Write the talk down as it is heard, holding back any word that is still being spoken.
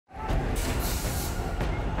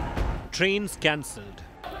Trains cancelled.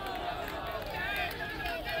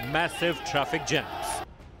 Massive traffic jams.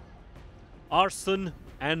 Arson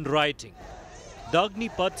and rioting. The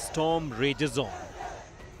Agnipath storm rages on.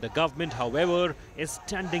 The government, however, is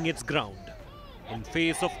standing its ground in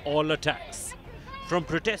face of all attacks from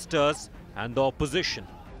protesters and the opposition.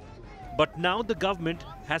 But now the government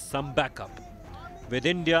has some backup, with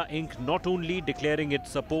India Inc. not only declaring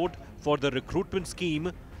its support for the recruitment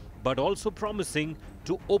scheme, but also promising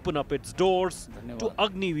to open up its doors to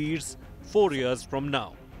Agniveers 4 years from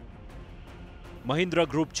now. Mahindra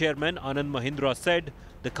Group Chairman Anand Mahindra said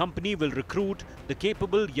the company will recruit the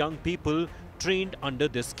capable young people trained under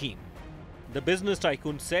this scheme. The business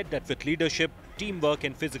tycoon said that with leadership, teamwork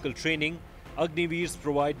and physical training, Agniveers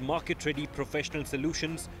provide market-ready professional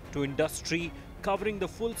solutions to industry, covering the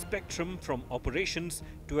full spectrum from operations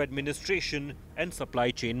to administration and supply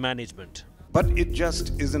chain management. But it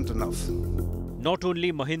just isn't enough. Not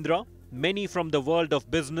only Mahindra, many from the world of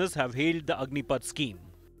business have hailed the Agnipath scheme.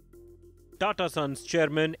 Tata Sons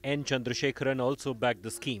chairman N. Chandrasekharan also backed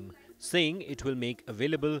the scheme, saying it will make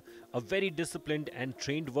available a very disciplined and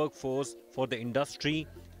trained workforce for the industry,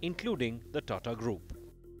 including the Tata Group.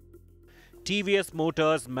 TVS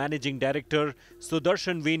Motors Managing Director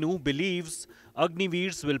Sudarshan Venu believes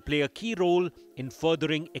Agniveers will play a key role in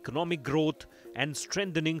furthering economic growth and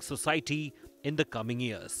strengthening society in the coming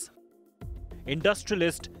years.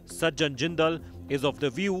 Industrialist Sajjan Jindal is of the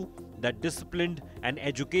view that disciplined and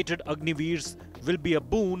educated Agniveers will be a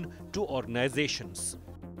boon to organizations.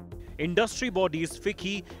 Industry bodies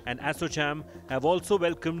FICCI and ASSOCHAM have also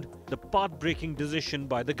welcomed the path-breaking decision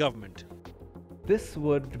by the government. This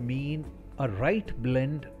would mean a right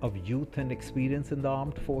blend of youth and experience in the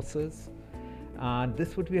armed forces, and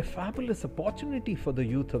this would be a fabulous opportunity for the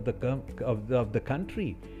youth of the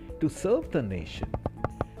country to serve the nation.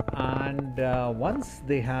 And once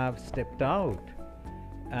they have stepped out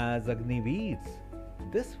as Agniveers,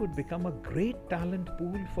 this would become a great talent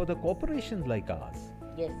pool for the corporations like ours.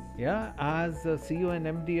 Yes. Yeah, as CEO and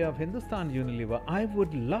MD of Hindustan Unilever, I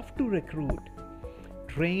would love to recruit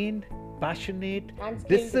trained, passionate,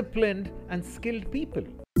 disciplined and skilled people.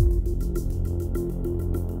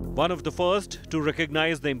 One of the first to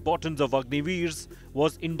recognize the importance of Agniveers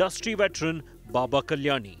was industry veteran Baba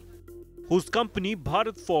Kalyani, whose company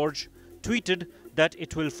Bharat Forge tweeted that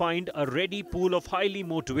it will find a ready pool of highly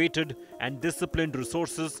motivated and disciplined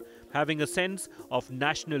resources having a sense of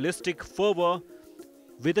nationalistic fervor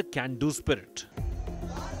with a can-do spirit.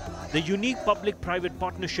 The unique public-private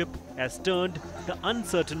partnership has turned the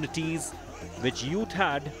uncertainties which youth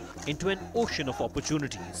had into an ocean of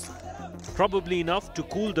opportunities, probably enough to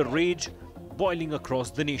cool the rage boiling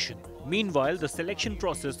across the nation. Meanwhile, the selection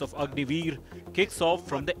process of Agniveer kicks off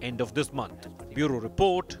from the end of this month. Bureau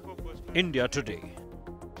Report, India Today.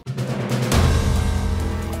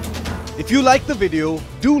 If you like the video,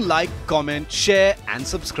 do like, comment, share and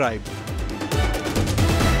subscribe.